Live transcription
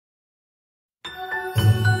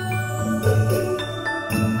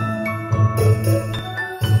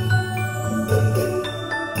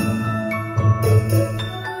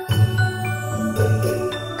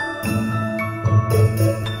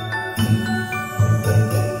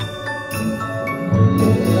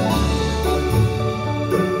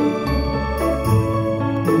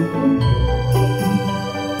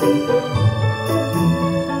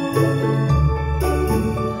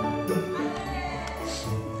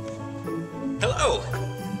Hello.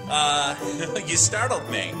 You startled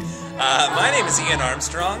me. My name is Ian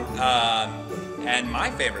Armstrong, and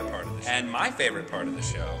my favorite part of the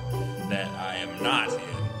show that I am not in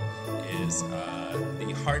is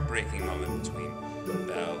the heartbreaking moment between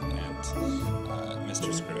Belle and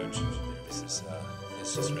Mr. Scrooge.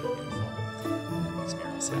 It's just really beautiful. It makes me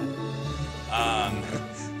real sad.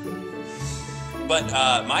 But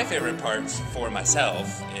my favorite part for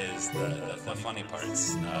myself is the funny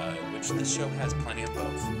parts, which this show has plenty of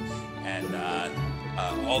both. And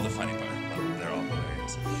all the funny parts, well, they're all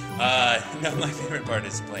hilarious. No, my favorite part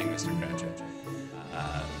is playing Mr. Cratchit.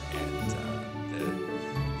 And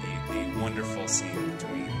the wonderful scene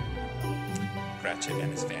between Cratchit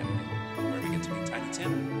and his family, where we get to meet Tiny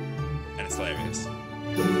Tim. And it's hilarious.